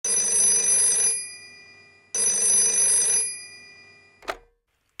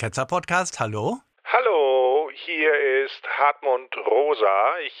Ketzer-Podcast, hallo? Hallo, hier ist Hartmut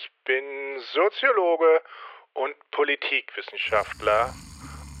Rosa. Ich bin Soziologe und Politikwissenschaftler.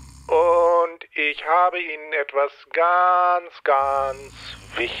 Und ich habe Ihnen etwas ganz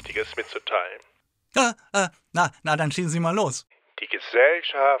Wichtiges mitzuteilen. Dann schießen Sie mal los. Die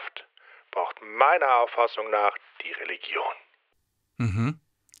Gesellschaft braucht meiner Auffassung nach die Religion. Mhm.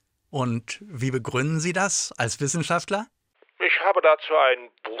 Und wie begründen Sie das als Wissenschaftler? Ich habe dazu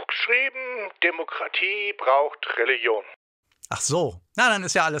ein Buch geschrieben, Demokratie braucht Religion. Ach so, dann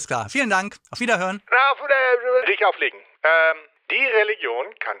ist ja alles klar. Vielen Dank, auf Wiederhören. Nicht auflegen. Die Religion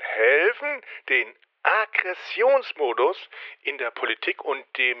kann helfen, den Aggressionsmodus in der Politik und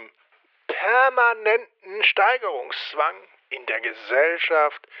dem permanenten Steigerungszwang in der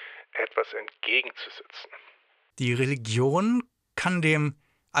Gesellschaft etwas entgegenzusetzen. Die Religion kann dem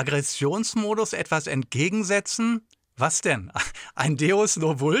Aggressionsmodus etwas entgegensetzen? Was denn? Ein Deus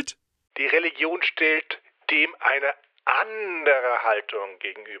no vult? Die Religion stellt dem eine andere Haltung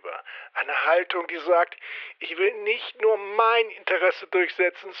gegenüber. Eine Haltung, die sagt, ich will nicht nur mein Interesse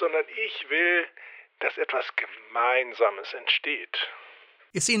durchsetzen, sondern ich will, dass etwas Gemeinsames entsteht.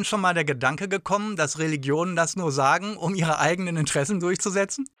 Ist Ihnen schon mal der Gedanke gekommen, dass Religionen das nur sagen, um ihre eigenen Interessen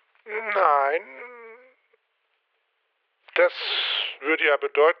durchzusetzen? Nein. Das würde ja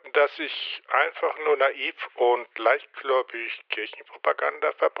bedeuten, dass ich einfach nur naiv und leichtgläubig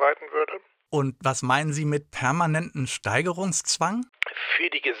Kirchenpropaganda verbreiten würde. Und was meinen Sie mit permanenten Steigerungszwang? Für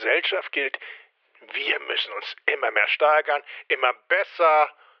die Gesellschaft gilt, wir müssen uns immer mehr steigern, immer besser,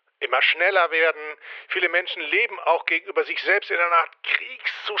 immer schneller werden. Viele Menschen leben auch gegenüber sich selbst in einer Art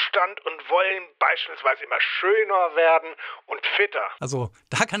Kriegszustand und wollen beispielsweise immer schöner werden und fitter. Also,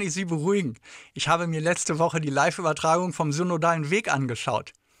 da kann ich Sie beruhigen. Ich habe mir letzte Woche die Live-Übertragung vom synodalen Weg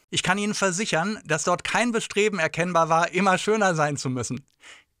angeschaut. Ich kann Ihnen versichern, dass dort kein Bestreben erkennbar war, immer schöner sein zu müssen.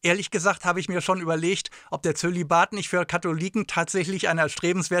 Ehrlich gesagt habe ich mir schon überlegt, ob der Zölibat nicht für Katholiken tatsächlich eine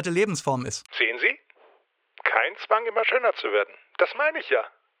erstrebenswerte Lebensform ist. Sehen Sie? Kein Zwang, immer schöner zu werden. Das meine ich ja.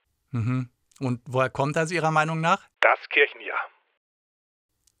 Mhm. Und woher kommt das Ihrer Meinung nach? Das Kirchenjahr.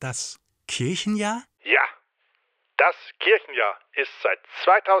 Das Kirchenjahr? Ja, das Kirchenjahr ist seit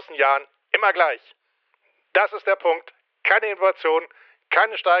 2000 Jahren immer gleich. Das ist der Punkt. Keine Innovation,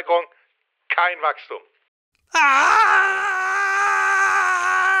 keine Steigerung, kein Wachstum.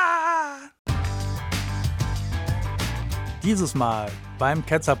 Dieses Mal beim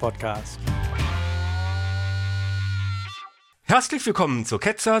Ketzer-Podcast. Herzlich willkommen zu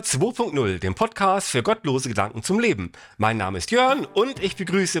Ketzer 2.0, dem Podcast für gottlose Gedanken zum Leben. Mein Name ist Jörn und ich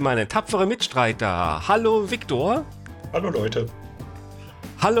begrüße meine tapferen Mitstreiter. Hallo Viktor. Hallo Leute.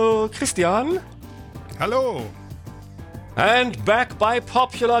 Hallo Christian. Hallo. And back by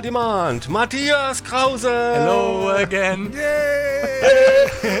popular demand, Matthias Krause. Hello again.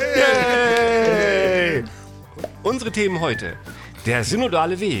 Yay! Unsere Themen heute: der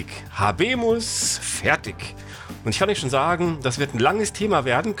synodale Weg, Habemus, fertig. Und ich kann euch schon sagen, das wird ein langes Thema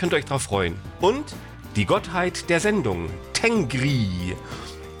werden, könnt ihr euch drauf freuen. Und die Gottheit der Sendung, Tengri.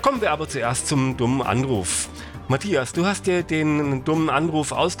 Kommen wir aber zuerst zum dummen Anruf. Matthias, du hast dir den dummen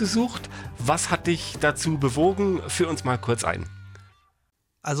Anruf ausgesucht. Was hat dich dazu bewogen? Führ uns mal kurz ein.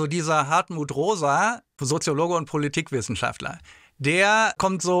 Also dieser Hartmut Rosa, Soziologe und Politikwissenschaftler, der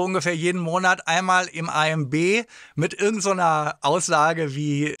kommt so ungefähr jeden Monat einmal im AMB mit irgendeiner Aussage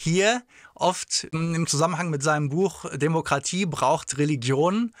wie hier, oft im Zusammenhang mit seinem Buch Demokratie braucht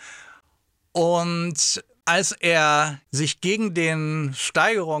Religion. Und als er sich gegen den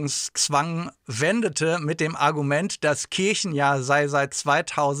Steigerungszwang wendete mit dem Argument, das Kirchenjahr sei seit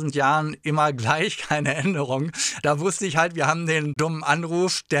 2000 Jahren immer gleich, keine Änderung, da wusste ich halt, wir haben den dummen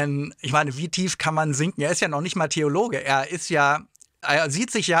Anruf, denn ich meine, wie tief kann man sinken? Er ist ja noch nicht mal Theologe, er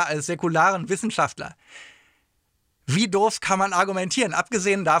sieht sich ja als säkularen Wissenschaftler. Wie doof kann man argumentieren?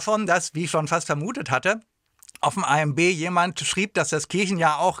 Abgesehen davon, dass, wie ich schon fast vermutet hatte, auf dem AMB jemand schrieb, dass das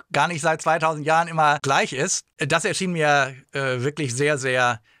Kirchenjahr auch gar nicht seit 2000 Jahren immer gleich ist. Das erschien mir wirklich sehr,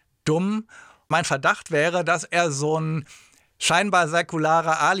 sehr dumm. Mein Verdacht wäre, dass er so ein scheinbar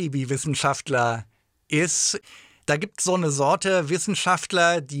säkularer Alibi-Wissenschaftler ist. Da gibt es so eine Sorte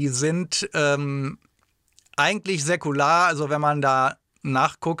Wissenschaftler, die sind eigentlich säkular. Also wenn man da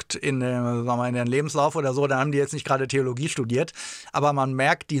nachguckt in den Lebenslauf oder so, dann haben die jetzt nicht gerade Theologie studiert. Aber man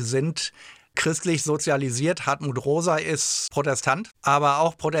merkt, die sind christlich sozialisiert. Hartmut Rosa ist Protestant, aber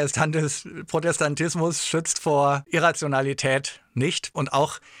auch Protestantismus schützt vor Irrationalität nicht. Und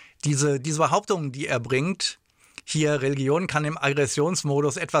auch diese Behauptungen, die er bringt, hier Religion kann dem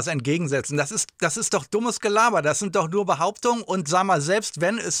Aggressionsmodus etwas entgegensetzen. Das ist doch dummes Gelaber. Das sind doch nur Behauptungen. Und sag mal, selbst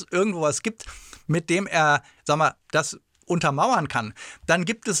wenn es irgendwo was gibt, mit dem er, das untermauern kann, dann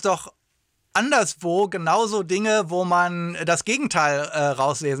gibt es doch anderswo genauso Dinge, wo man das Gegenteil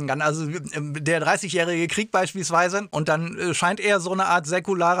rauslesen kann. Also der 30-jährige Krieg beispielsweise. Und dann scheint er so eine Art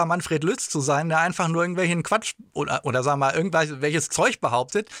säkularer Manfred Lütz zu sein, der einfach nur irgendwelchen Quatsch oder sagen wir mal, irgendwelches Zeug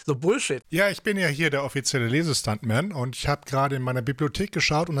behauptet. So Bullshit. Ja, ich bin ja hier der offizielle Lesestuntman und ich habe gerade in meiner Bibliothek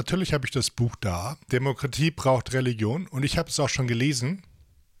geschaut und natürlich habe ich das Buch da. Demokratie braucht Religion und ich habe es auch schon gelesen.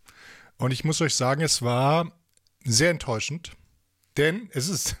 Und ich muss euch sagen, es war sehr enttäuschend. Denn es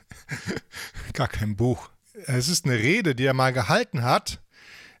ist gar kein Buch. Es ist eine Rede, die er mal gehalten hat,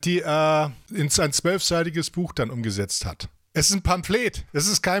 die er in ein 12-seitiges Buch dann umgesetzt hat. Es ist ein Pamphlet, es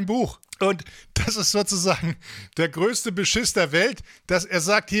ist kein Buch. Und das ist sozusagen der größte Beschiss der Welt, dass er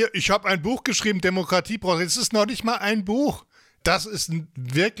sagt, hier, ich habe ein Buch geschrieben, Demokratie braucht. Es ist noch nicht mal ein Buch. Das ist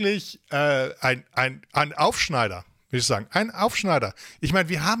wirklich ein Aufschneider, würde ich sagen. Ein Aufschneider. Ich meine,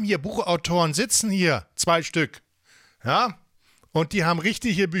 wir haben hier Buchautoren sitzen hier, 2 Stück. Ja, und die haben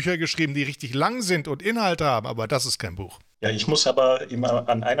richtige Bücher geschrieben, die richtig lang sind und Inhalte haben, aber das ist kein Buch. Ja, ich muss aber ihm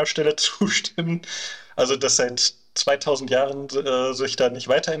an einer Stelle zustimmen. Also, dass seit 2000 Jahren sich da nicht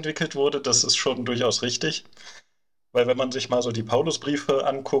weiterentwickelt wurde, das ist schon durchaus richtig. Weil wenn man sich mal so die Paulusbriefe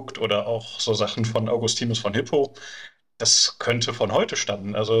anguckt oder auch so Sachen von Augustinus von Hippo, das könnte von heute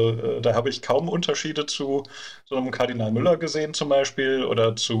stammen. Also da habe ich kaum Unterschiede zu so einem Kardinal Müller gesehen zum Beispiel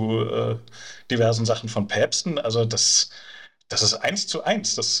oder zu diversen Sachen von Päpsten. Also das ist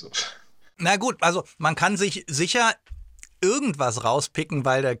 1:1. Na gut, also man kann sich sicher irgendwas rauspicken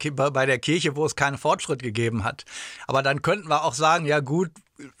bei der Kirche, wo es keinen Fortschritt gegeben hat. Aber dann könnten wir auch sagen, ja gut,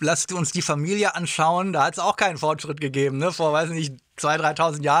 lasst uns die Familie anschauen, da hat es auch keinen Fortschritt gegeben. Ne? Vor, weiß nicht, 2.000,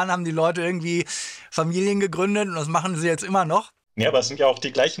 3.000 Jahren haben die Leute irgendwie Familien gegründet und das machen sie jetzt immer noch. Ja, aber es sind ja auch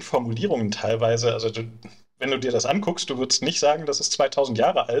die gleichen Formulierungen teilweise. Also wenn du dir das anguckst, du würdest nicht sagen, das ist 2000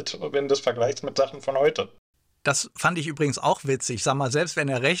 Jahre alt, wenn du das vergleichst mit Sachen von heute. Das fand ich übrigens auch witzig. Sag mal, selbst wenn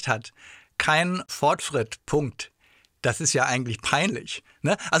er recht hat, kein Fortschritt, Punkt. Das ist ja eigentlich peinlich.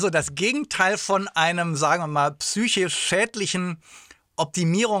 Ne? Also das Gegenteil von einem, sagen wir mal, psychisch schädlichen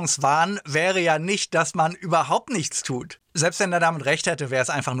Optimierungswahn wäre ja nicht, dass man überhaupt nichts tut. Selbst wenn er damit recht hätte, wäre es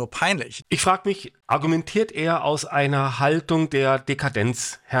einfach nur peinlich. Ich frage mich, argumentiert er aus einer Haltung der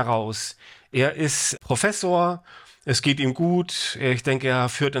Dekadenz heraus? Er ist Professor, es geht ihm gut, ich denke, er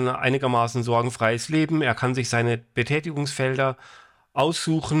führt ein einigermaßen sorgenfreies Leben, er kann sich seine Betätigungsfelder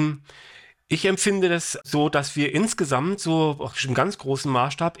aussuchen. Ich empfinde das so, dass wir insgesamt so im ganz großen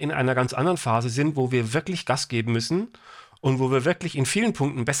Maßstab in einer ganz anderen Phase sind, wo wir wirklich Gas geben müssen und wo wir wirklich in vielen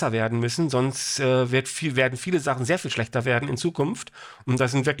Punkten besser werden müssen, sonst werden viele Sachen sehr viel schlechter werden in Zukunft. Und da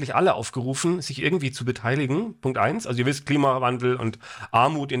sind wirklich alle aufgerufen, sich irgendwie zu beteiligen. Punkt 1, also ihr wisst, Klimawandel und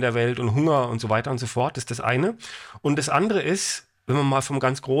Armut in der Welt und Hunger und so weiter und so fort, das ist das eine. Und das andere ist, wenn man mal vom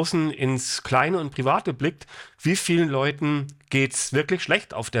ganz Großen ins Kleine und Private blickt, wie vielen Leuten geht's wirklich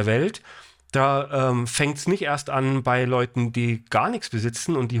schlecht auf der Welt? Da fängt es nicht erst an bei Leuten, die gar nichts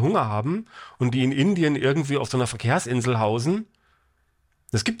besitzen und die Hunger haben und die in Indien irgendwie auf so einer Verkehrsinsel hausen.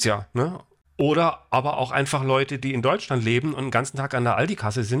 Das gibt's ja, ne? Oder aber auch einfach Leute, die in Deutschland leben und den ganzen Tag an der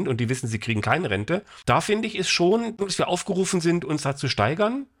Aldi-Kasse sind und die wissen, sie kriegen keine Rente. Da finde ich, ist schon, dass wir aufgerufen sind, uns da zu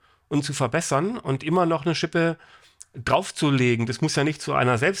steigern und zu verbessern und immer noch eine Schippe draufzulegen. Das muss ja nicht zu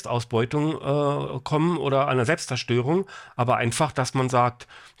einer Selbstausbeutung kommen oder einer Selbstzerstörung, aber einfach, dass man sagt,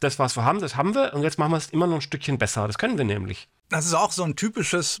 das, was wir haben, das haben wir und jetzt machen wir es immer noch ein Stückchen besser. Das können wir nämlich. Das ist auch so ein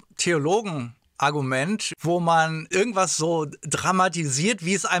typisches Theologenargument, wo man irgendwas so dramatisiert,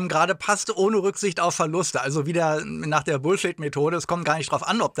 wie es einem gerade passt, ohne Rücksicht auf Verluste. Also wieder nach der Bullshit-Methode. Es kommt gar nicht drauf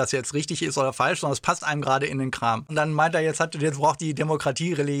an, ob das jetzt richtig ist oder falsch, sondern es passt einem gerade in den Kram. Und dann meint er, jetzt braucht die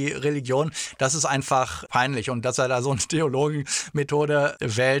Demokratie Religion. Das ist einfach peinlich. Und dass er da so eine Theologenmethode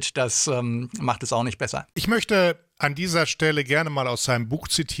wählt, das macht es auch nicht besser. Ich möchte an dieser Stelle gerne mal aus seinem Buch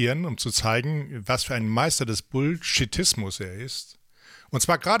zitieren, um zu zeigen, was für ein Meister des Bullshitismus er ist. Und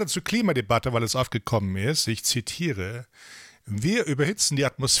zwar gerade zur Klimadebatte, weil es aufgekommen ist. Ich zitiere: Wir überhitzen die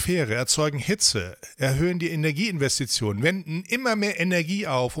Atmosphäre, erzeugen Hitze, erhöhen die Energieinvestitionen, wenden immer mehr Energie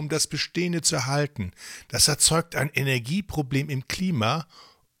auf, um das Bestehende zu erhalten. Das erzeugt ein Energieproblem im Klima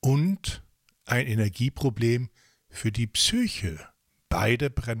und ein Energieproblem für die Psyche. Beide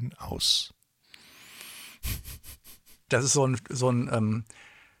brennen aus. Das ist so ein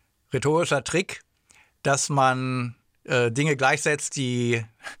rhetorischer Trick, dass man Dinge gleichsetzt, die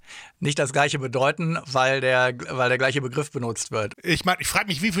nicht das Gleiche bedeuten, weil der gleiche Begriff benutzt wird. Ich meine, ich frage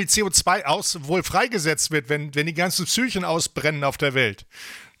mich, wie viel CO2 wohl freigesetzt wird, wenn die ganzen Psychen ausbrennen auf der Welt.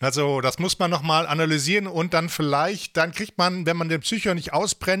 Also das muss man nochmal analysieren und dann kriegt man, wenn man den Psycho nicht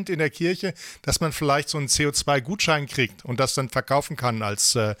ausbrennt in der Kirche, dass man vielleicht so einen CO2-Gutschein kriegt und das dann verkaufen kann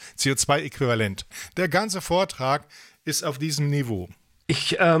als CO2-Äquivalent. Der ganze Vortrag ist auf diesem Niveau.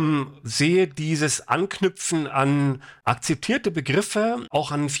 Ich sehe dieses Anknüpfen an akzeptierte Begriffe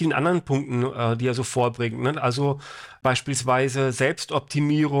auch an vielen anderen Punkten, die er so vorbringt. Ne? Also beispielsweise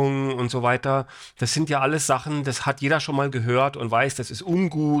Selbstoptimierung und so weiter. Das sind ja alles Sachen, das hat jeder schon mal gehört und weiß, das ist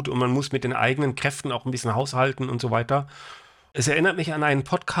ungut und man muss mit den eigenen Kräften auch ein bisschen haushalten und so weiter. Es erinnert mich an einen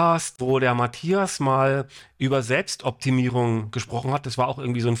Podcast, wo der Matthias mal über Selbstoptimierung gesprochen hat. Das war auch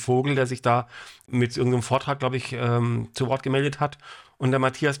irgendwie so ein Vogel, der sich da mit irgendeinem Vortrag, glaube ich, zu Wort gemeldet hat. Und der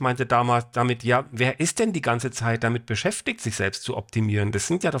Matthias meinte damals damit, ja, wer ist denn die ganze Zeit damit beschäftigt, sich selbst zu optimieren? Das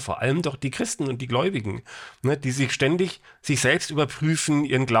sind ja doch vor allem doch die Christen und die Gläubigen, ne, die sich ständig sich selbst überprüfen,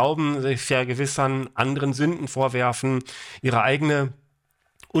 ihren Glauben sich vergewissern, anderen Sünden vorwerfen, ihre eigene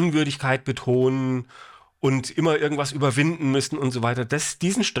Unwürdigkeit betonen und immer irgendwas überwinden müssen und so weiter.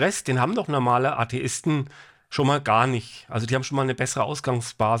 Diesen Stress, den haben doch normale Atheisten schon mal gar nicht. Also die haben schon mal eine bessere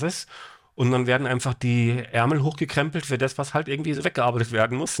Ausgangsbasis und dann werden einfach die Ärmel hochgekrempelt für das, was halt irgendwie so weggearbeitet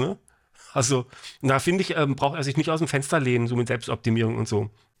werden muss. Ne? Also da finde ich, braucht er sich nicht aus dem Fenster lehnen, so mit Selbstoptimierung und so.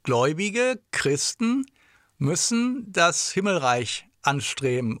 Gläubige Christen müssen das Himmelreich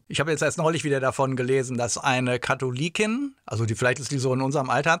anstreben. Ich habe jetzt erst neulich wieder davon gelesen, dass eine Katholikin, also vielleicht ist die so in unserem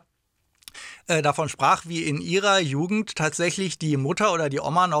Alter, davon sprach, wie in ihrer Jugend tatsächlich die Mutter oder die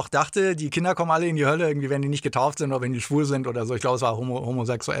Oma noch dachte, die Kinder kommen alle in die Hölle, irgendwie, wenn die nicht getauft sind oder wenn die schwul sind oder so. Ich glaube, es war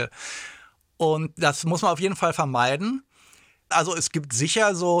homosexuell. Und das muss man auf jeden Fall vermeiden. Also es gibt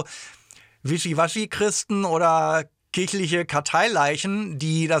sicher so Wischiwaschi-Christen oder kirchliche Karteileichen,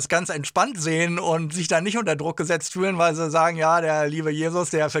 die das ganz entspannt sehen und sich da nicht unter Druck gesetzt fühlen, weil sie sagen, ja, der liebe Jesus,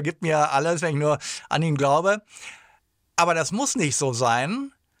 der vergibt mir alles, wenn ich nur an ihn glaube. Aber das muss nicht so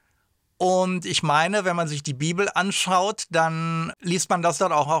sein. Und ich meine, wenn man sich die Bibel anschaut, dann liest man das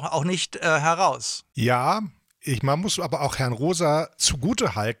dort auch nicht heraus. Ja, man muss aber auch Herrn Rosa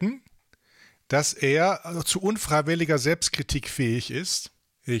zugute halten, dass er zu unfreiwilliger Selbstkritik fähig ist.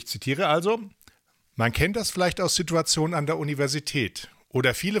 Ich zitiere also: Man kennt das vielleicht aus Situationen an der Universität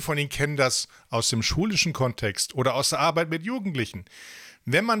oder viele von Ihnen kennen das aus dem schulischen Kontext oder aus der Arbeit mit Jugendlichen.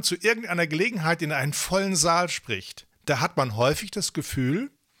 Wenn man zu irgendeiner Gelegenheit in einen vollen Saal spricht, da hat man häufig das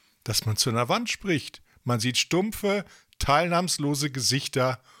Gefühl, dass man zu einer Wand spricht. Man sieht stumpfe, teilnahmslose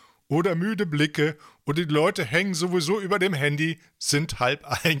Gesichter oder müde Blicke und die Leute hängen sowieso über dem Handy, sind halb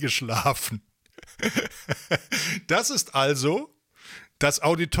eingeschlafen. Das ist also das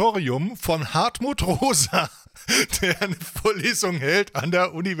Auditorium von Hartmut Rosa, der eine Vorlesung hält an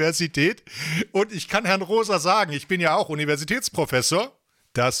der Universität. Und ich kann Herrn Rosa sagen, ich bin ja auch Universitätsprofessor,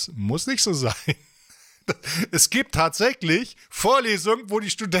 das muss nicht so sein. Es gibt tatsächlich Vorlesungen, wo die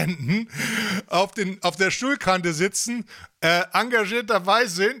Studenten auf der Stuhlkante sitzen, engagiert dabei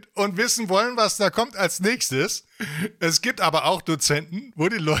sind und wissen wollen, was da kommt als nächstes. Es gibt aber auch Dozenten, wo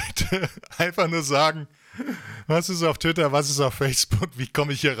die Leute einfach nur sagen, was ist auf Twitter, was ist auf Facebook, wie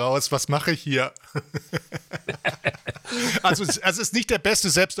komme ich hier raus, was mache ich hier? Also es ist nicht der beste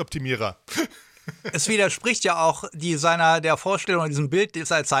Selbstoptimierer. Es widerspricht ja auch der Vorstellung, diesem Bild,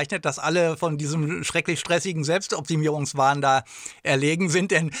 das er zeichnet, dass alle von diesem schrecklich stressigen Selbstoptimierungswahn da erlegen sind,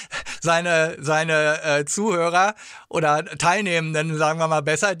 denn seine Zuhörer oder Teilnehmenden, sagen wir mal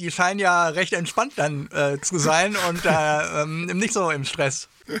besser, die scheinen ja recht entspannt dann zu sein und nicht so im Stress.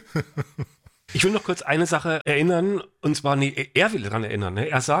 Ich will noch kurz eine Sache erinnern, und zwar, er will daran erinnern. Ne?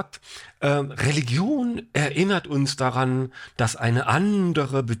 Er sagt, Religion erinnert uns daran, dass eine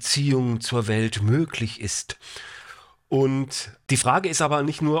andere Beziehung zur Welt möglich ist. Und die Frage ist aber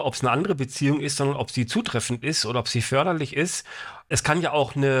nicht nur, ob es eine andere Beziehung ist, sondern ob sie zutreffend ist oder ob sie förderlich ist. Es kann ja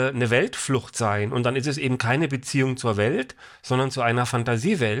auch eine Weltflucht sein und dann ist es eben keine Beziehung zur Welt, sondern zu einer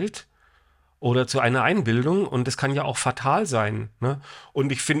Fantasiewelt. Oder zu einer Einbildung und das kann ja auch fatal sein. Ne?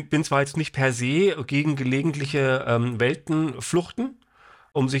 Und ich bin zwar jetzt nicht per se gegen gelegentliche Weltenfluchten,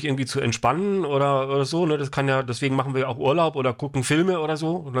 um sich irgendwie zu entspannen oder so. Ne? Das kann ja, deswegen machen wir auch Urlaub oder gucken Filme oder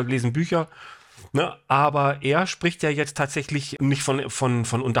so oder lesen Bücher. Ne? Aber er spricht ja jetzt tatsächlich nicht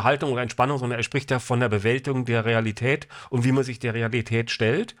von Unterhaltung oder Entspannung, sondern er spricht ja von der Bewältigung der Realität und wie man sich der Realität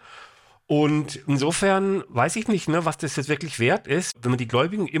stellt. Und insofern weiß ich nicht, ne, was das jetzt wirklich wert ist, wenn man die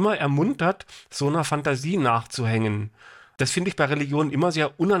Gläubigen immer ermuntert, so einer Fantasie nachzuhängen. Das finde ich bei Religionen immer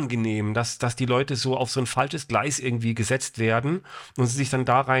sehr unangenehm, dass die Leute so auf so ein falsches Gleis irgendwie gesetzt werden und sie sich dann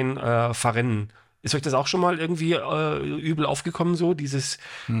da rein verrennen. Ist euch das auch schon mal irgendwie übel aufgekommen, so dieses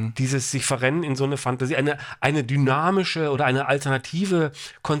sich verrennen in so eine Fantasie, eine dynamische oder eine alternative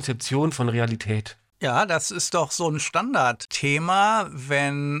Konzeption von Realität? Ja, das ist doch so ein Standardthema,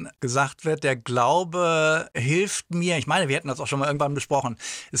 wenn gesagt wird, der Glaube hilft mir. Ich meine, wir hätten das auch schon mal irgendwann besprochen.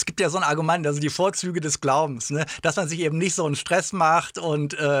 Es gibt ja so ein Argument, also die Vorzüge des Glaubens, ne? Dass man sich eben nicht so einen Stress macht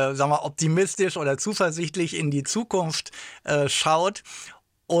und sagen wir, optimistisch oder zuversichtlich in die Zukunft schaut.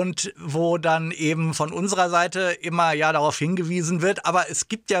 Und wo dann eben von unserer Seite immer ja darauf hingewiesen wird, aber es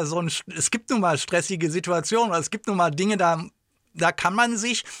gibt ja es gibt nun mal stressige Situationen, oder es gibt nun mal Dinge, da kann man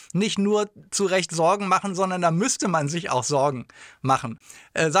sich nicht nur zu Recht Sorgen machen, sondern da müsste man sich auch Sorgen machen.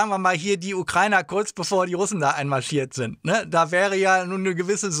 Sagen wir mal hier die Ukrainer kurz bevor die Russen da einmarschiert sind. Ne? Da wäre ja nun eine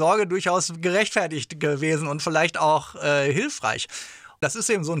gewisse Sorge durchaus gerechtfertigt gewesen und vielleicht auch hilfreich. Das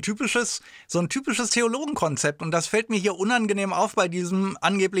ist eben so ein typisches Theologenkonzept. Und das fällt mir hier unangenehm auf bei diesem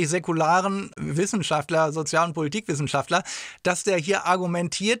angeblich säkularen Wissenschaftler, Sozial- und Politikwissenschaftler, dass der hier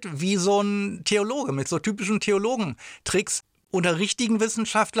argumentiert wie so ein Theologe mit so typischen Theologentricks. Unter richtigen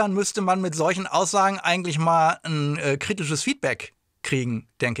Wissenschaftlern müsste man mit solchen Aussagen eigentlich mal ein kritisches Feedback kriegen,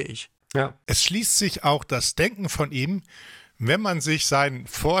 denke ich. Ja. Es schließt sich auch das Denken von ihm, wenn man sich seinen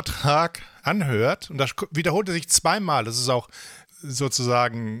Vortrag anhört, und das wiederholte sich zweimal, das ist auch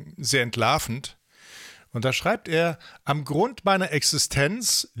sozusagen sehr entlarvend. Und da schreibt er, am Grund meiner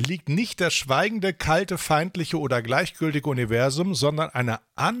Existenz liegt nicht das schweigende, kalte, feindliche oder gleichgültige Universum, sondern eine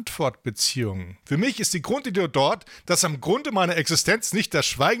Antwortbeziehung. Für mich ist die Grundidee dort, dass am Grunde meiner Existenz nicht das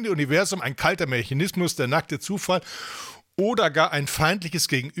schweigende Universum, ein kalter Mechanismus, der nackte Zufall oder gar ein feindliches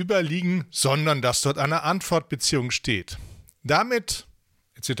Gegenüberliegen, sondern dass dort eine Antwortbeziehung steht.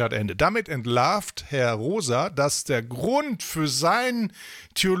 Zitat Ende. Damit entlarvt Herr Rosa, dass der Grund für sein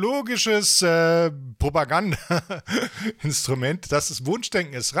theologisches Propagandainstrument, dass es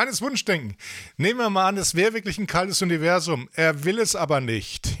Wunschdenken ist, reines Wunschdenken. Nehmen wir mal an, es wäre wirklich ein kaltes Universum. Er will es aber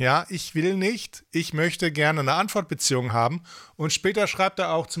nicht. Ja, ich will nicht. Ich möchte gerne eine Antwortbeziehung haben. Und später schreibt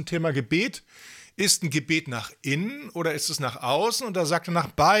er auch zum Thema Gebet, ist ein Gebet nach innen oder ist es nach außen? Und da sagt er nach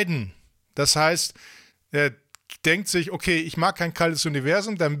beiden. Das heißt, er denkt sich, okay, ich mag kein kaltes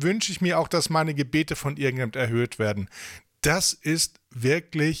Universum, dann wünsche ich mir auch, dass meine Gebete von irgendjemandem erhöht werden. Das ist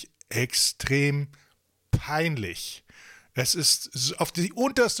wirklich extrem peinlich. Es ist auf die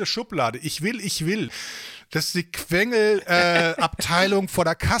unterste Schublade. Ich will. Das ist die Quengelabteilung vor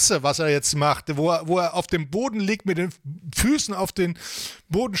der Kasse, was er jetzt macht, wo er auf dem Boden liegt, mit den Füßen auf den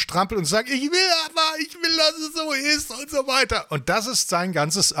Boden strampelt und sagt, ich will, dass es so ist und so weiter. Und das ist sein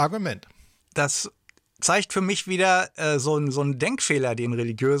ganzes Argument. Das zeigt für mich wieder so einen Denkfehler, den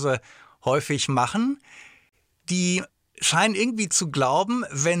Religiöse häufig machen. Die scheinen irgendwie zu glauben,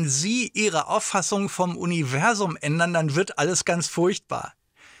 wenn sie ihre Auffassung vom Universum ändern, dann wird alles ganz furchtbar.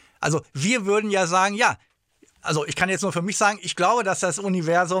 Also wir würden ja sagen, ja, also ich kann jetzt nur für mich sagen, ich glaube, dass das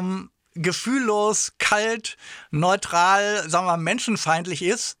Universum gefühllos, kalt, neutral, sagen wir mal, menschenfeindlich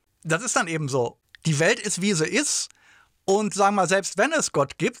ist. Das ist dann eben so. Die Welt ist, wie sie ist. Und sagen wir mal, selbst wenn es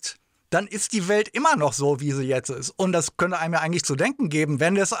Gott gibt, dann ist die Welt immer noch so, wie sie jetzt ist. Und das könnte einem ja eigentlich zu denken geben,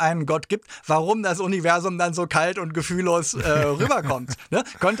 wenn es einen Gott gibt, warum das Universum dann so kalt und gefühllos rüberkommt. Ne?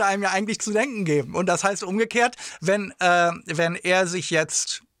 Könnte einem ja eigentlich zu denken geben. Und das heißt umgekehrt, wenn er sich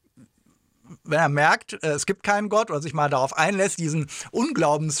jetzt, wenn er merkt, es gibt keinen Gott oder sich mal darauf einlässt, diesen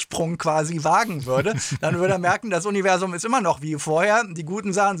Unglaubenssprung quasi wagen würde, dann würde er merken, das Universum ist immer noch wie vorher. Die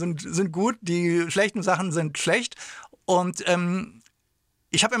guten Sachen sind gut, die schlechten Sachen sind schlecht. Und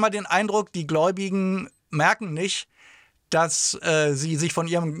ich habe immer den Eindruck, die Gläubigen merken nicht, dass sie sich von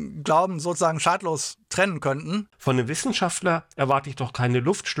ihrem Glauben sozusagen schadlos trennen könnten. Von einem Wissenschaftler erwarte ich doch keine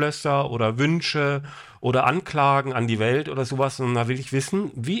Luftschlösser oder Wünsche oder Anklagen an die Welt oder sowas, sondern da will ich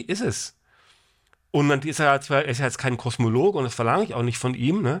wissen, wie ist es? Und dann ist er zwar, er ist ja jetzt kein Kosmologe und das verlange ich auch nicht von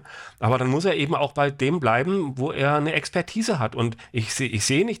ihm, ne? Aber dann muss er eben auch bei dem bleiben, wo er eine Expertise hat. Und ich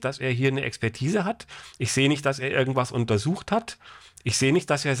sehe nicht, dass er hier eine Expertise hat. Ich sehe nicht, dass er irgendwas untersucht hat. Ich sehe nicht,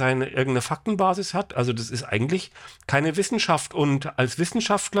 dass er irgendeine Faktenbasis hat. Also das ist eigentlich keine Wissenschaft. Und als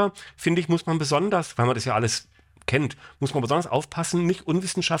Wissenschaftler, finde ich, muss man besonders, weil man das ja alles kennt, muss man besonders aufpassen, nicht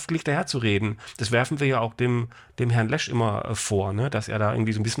unwissenschaftlich daherzureden. Das werfen wir ja auch dem Herrn Lesch immer vor, ne? Dass er da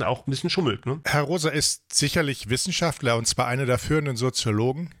irgendwie so ein bisschen schummelt. Ne? Herr Rosa ist sicherlich Wissenschaftler, und zwar einer der führenden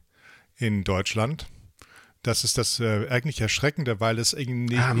Soziologen in Deutschland. Das ist das eigentlich Erschreckende, weil es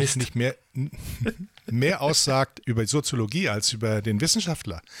irgendwie nicht mehr aussagt über Soziologie als über den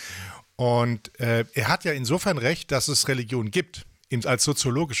Wissenschaftler. Und er hat ja insofern recht, dass es Religion gibt, als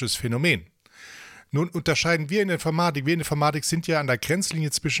soziologisches Phänomen. Nun unterscheiden wir in der Informatik. Wir in der Informatik sind ja an der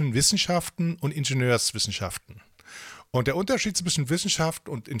Grenzlinie zwischen Wissenschaften und Ingenieurswissenschaften. Und der Unterschied zwischen Wissenschaft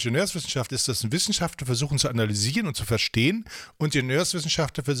und Ingenieurswissenschaft ist, dass Wissenschaftler versuchen zu analysieren und zu verstehen und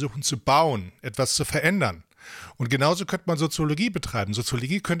Ingenieurswissenschaftler versuchen zu bauen, etwas zu verändern. Und genauso könnte man Soziologie betreiben.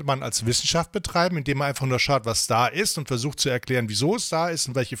 Soziologie könnte man als Wissenschaft betreiben, indem man einfach nur schaut, was da ist und versucht zu erklären, wieso es da ist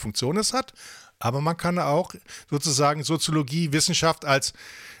und welche Funktion es hat. Aber man kann auch sozusagen Soziologie, Wissenschaft als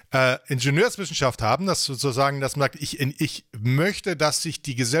Ingenieurswissenschaft haben, dass sozusagen, dass man sagt, ich möchte, dass sich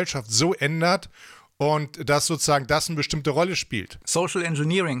die Gesellschaft so ändert und dass sozusagen das eine bestimmte Rolle spielt. Social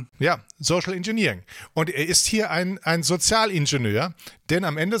Engineering. Ja, Social Engineering. Und er ist hier ein Sozialingenieur, denn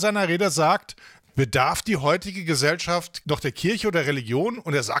am Ende seiner Rede sagt, bedarf die heutige Gesellschaft noch der Kirche oder Religion?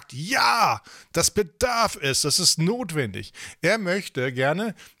 Und er sagt, ja, das bedarf es, das ist notwendig. Er möchte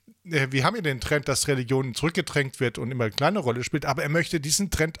gerne, wir haben ja den Trend, dass Religion zurückgedrängt wird und immer eine kleine Rolle spielt, aber er möchte diesen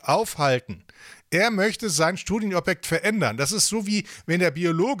Trend aufhalten. Er möchte sein Studienobjekt verändern. Das ist so wie, wenn der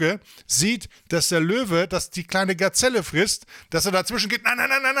Biologe sieht, dass der Löwe, dass die kleine Gazelle frisst, dass er dazwischen geht,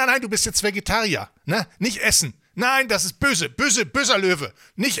 nein, du bist jetzt Vegetarier, ne? Nicht essen. Nein, das ist böser Löwe,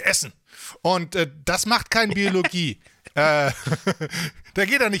 nicht essen. Und das macht keine Biologie. Da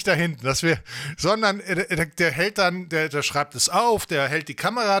geht er nicht dahin, sondern der hält dann, der schreibt es auf, der hält die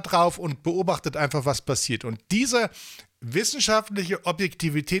Kamera drauf und beobachtet einfach, was passiert. Und diese wissenschaftliche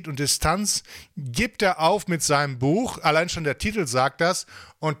Objektivität und Distanz gibt er auf mit seinem Buch. Allein schon der Titel sagt das.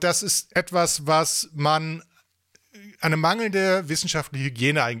 Und das ist etwas, was man eine mangelnde wissenschaftliche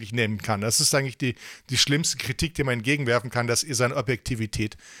Hygiene eigentlich nennen kann. Das ist eigentlich die schlimmste Kritik, die man entgegenwerfen kann, dass er seine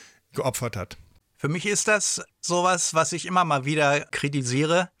Objektivität geopfert hat. Für mich ist das sowas, was ich immer mal wieder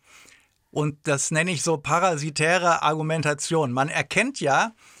kritisiere. Und das nenne ich so parasitäre Argumentation. Man erkennt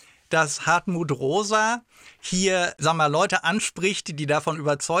ja, dass Hartmut Rosa hier, Leute anspricht, die davon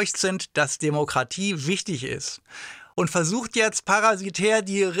überzeugt sind, dass Demokratie wichtig ist. Und versucht jetzt parasitär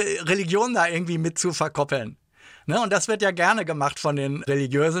die Religion da irgendwie mit zu verkoppeln. Ne, und das wird ja gerne gemacht von den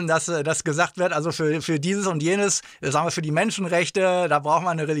Religiösen, dass gesagt wird, also für dieses und jenes, für die Menschenrechte, da braucht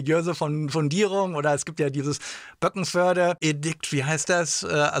man eine religiöse Fundierung, oder es gibt ja dieses Böckenförde-Edikt, wie heißt das?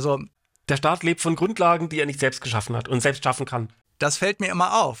 Der Staat lebt von Grundlagen, die er nicht selbst geschaffen hat und selbst schaffen kann. Das fällt mir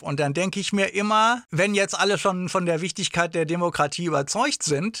immer auf. Und dann denke ich mir immer, wenn jetzt alle schon von der Wichtigkeit der Demokratie überzeugt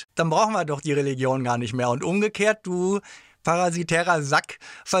sind, dann brauchen wir doch die Religion gar nicht mehr. Und umgekehrt, du parasitärer Sack,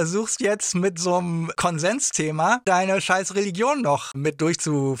 versuchst jetzt mit so einem Konsensthema deine scheiß Religion noch mit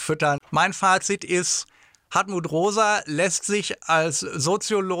durchzufüttern. Mein Fazit ist, Hartmut Rosa lässt sich als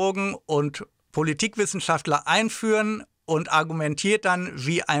Soziologen und Politikwissenschaftler einführen und argumentiert dann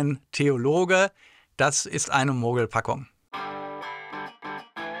wie ein Theologe. Das ist eine Mogelpackung.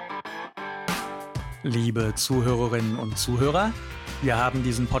 Liebe Zuhörerinnen und Zuhörer, wir haben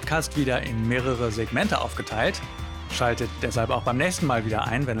diesen Podcast wieder in mehrere Segmente aufgeteilt. Schaltet deshalb auch beim nächsten Mal wieder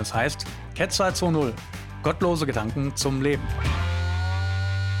ein, wenn es heißt Ketzer 2.0 – Gottlose Gedanken zum Leben.